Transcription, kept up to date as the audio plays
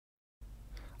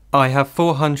I have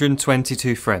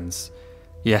 422 friends,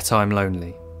 yet I'm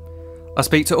lonely. I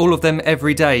speak to all of them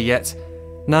every day, yet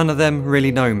none of them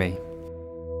really know me.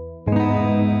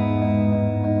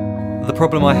 The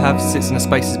problem I have sits in the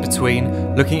spaces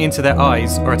between looking into their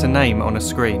eyes or at a name on a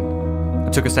screen. I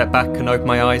took a step back and opened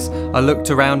my eyes. I looked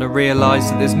around and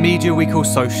realised that this media we call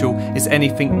social is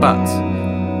anything but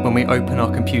when we open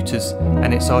our computers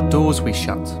and it's our doors we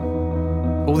shut.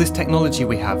 All this technology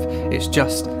we have, it's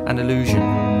just an illusion.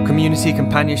 Community,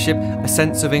 companionship, a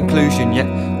sense of inclusion. Yet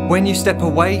when you step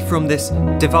away from this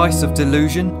device of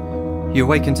delusion, you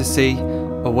awaken to see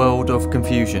a world of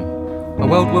confusion. A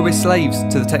world where we're slaves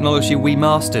to the technology we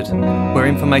mastered, where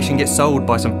information gets sold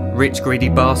by some rich, greedy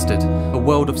bastard. A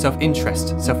world of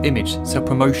self-interest, self-image,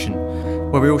 self-promotion,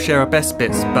 where we all share our best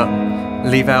bits but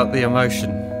leave out the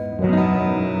emotion.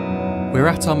 We're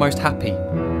at our most happy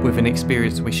with an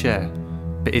experience we share.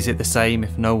 But is it the same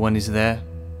if no one is there?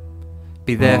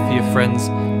 Be there for your friends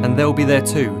and they'll be there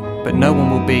too, but no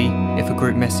one will be if a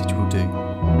group message will do.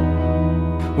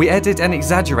 We edit and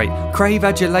exaggerate, crave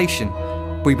adulation.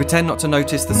 We pretend not to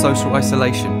notice the social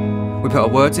isolation. We put our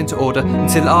words into order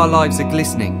until our lives are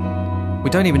glistening.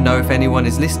 We don't even know if anyone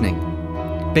is listening.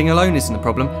 Being alone isn't a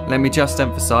problem, let me just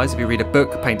emphasise. If you read a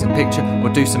book, paint a picture or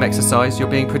do some exercise, you're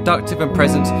being productive and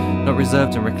present, not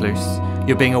reserved and recluse.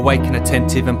 You're being awake and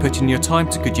attentive and putting your time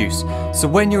to good use. So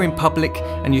when you're in public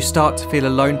and you start to feel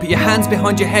alone, put your hands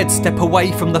behind your head, step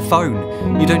away from the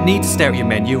phone. You don't need to stare at your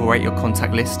menu or at your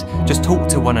contact list. Just talk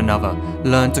to one another,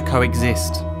 learn to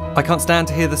coexist. I can't stand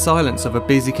to hear the silence of a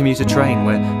busy commuter train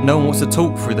where no one wants to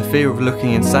talk through the fear of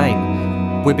looking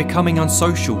insane. We're becoming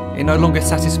unsocial. It no longer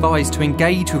satisfies to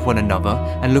engage with one another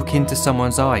and look into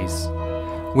someone's eyes.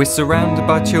 We're surrounded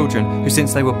by children who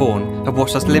since they were born have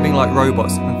watched us living like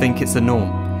robots and think it's the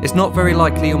norm. It's not very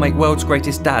likely you'll make world's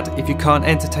greatest dad if you can't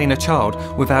entertain a child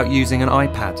without using an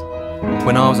iPad.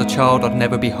 When I was a child I'd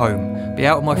never be home. Be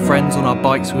out with my friends on our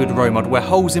bikes we would roam. I'd wear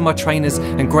holes in my trainers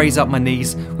and graze up my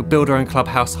knees. We'd build our own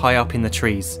clubhouse high up in the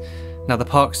trees. Now the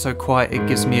park's so quiet it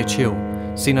gives me a chill.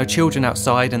 See no children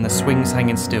outside and the swings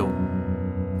hanging still.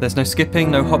 There's no skipping,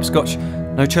 no hopscotch,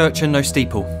 no church and no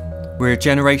steeple. We're a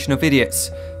generation of idiots,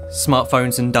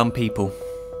 smartphones and dumb people.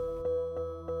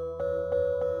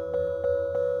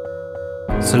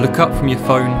 So look up from your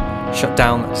phone, shut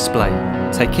down the display.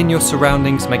 Take in your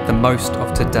surroundings, make the most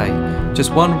of today.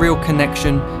 Just one real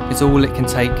connection is all it can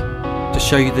take to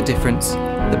show you the difference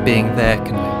that being there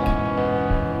can make.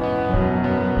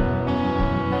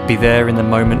 Be there in the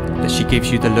moment that she gives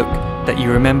you the look that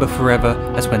you remember forever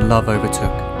as when love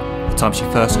overtook. The time she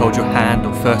first holds your hand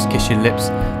or first kiss your lips.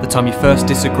 The time you first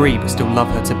disagree but still love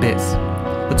her to bits.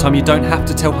 The time you don't have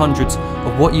to tell hundreds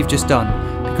of what you've just done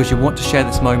because you want to share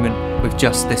this moment with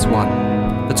just this one.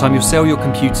 The time you'll sell your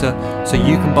computer so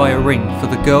you can buy a ring for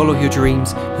the girl of your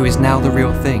dreams who is now the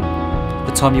real thing.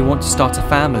 The time you want to start a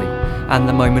family and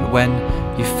the moment when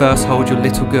you first hold your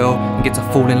little girl and get to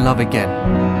fall in love again.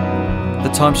 The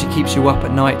time she keeps you up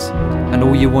at night and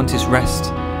all you want is rest.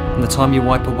 And the time you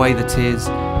wipe away the tears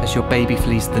as your baby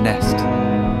flees the nest.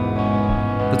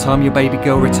 The time your baby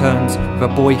girl returns with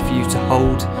a boy for you to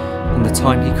hold, and the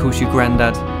time he calls you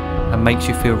granddad and makes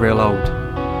you feel real old.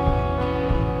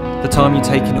 The time you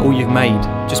take in all you've made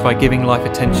just by giving life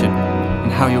attention,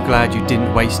 and how you're glad you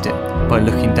didn't waste it by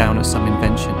looking down at some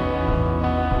invention.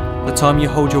 The time you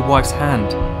hold your wife's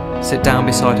hand, sit down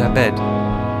beside her bed,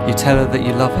 you tell her that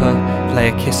you love her, lay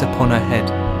a kiss upon her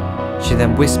head. She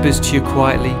then whispers to you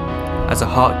quietly as her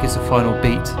heart gives a final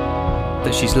beat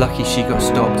that she's lucky she got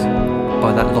stopped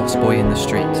by that lost boy in the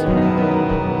street.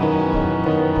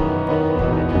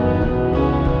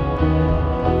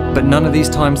 But none of these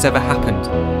times ever happened.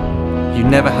 You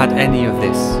never had any of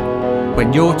this.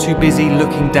 When you're too busy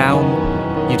looking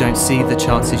down, you don't see the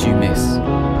chances you miss.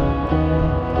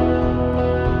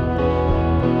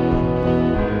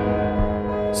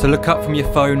 So look up from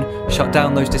your phone, shut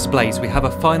down those displays. We have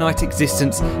a finite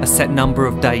existence, a set number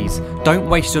of days. Don't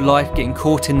waste your life getting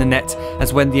caught in the net,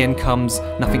 as when the end comes,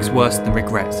 nothing's worse than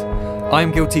regret. I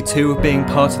am guilty too of being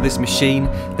part of this machine,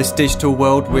 this digital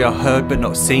world we are heard but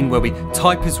not seen, where we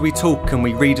type as we talk and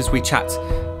we read as we chat,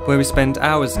 where we spend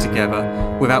hours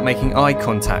together without making eye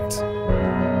contact.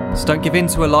 So don't give in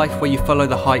to a life where you follow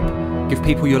the hype. Give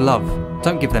people your love,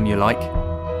 don't give them your like.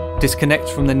 Disconnect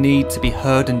from the need to be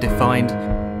heard and defined.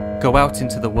 Go out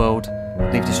into the world,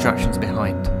 leave distractions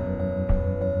behind.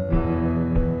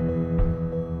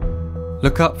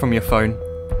 Look up from your phone,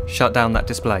 shut down that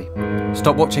display.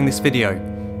 Stop watching this video,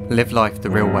 live life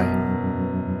the real way.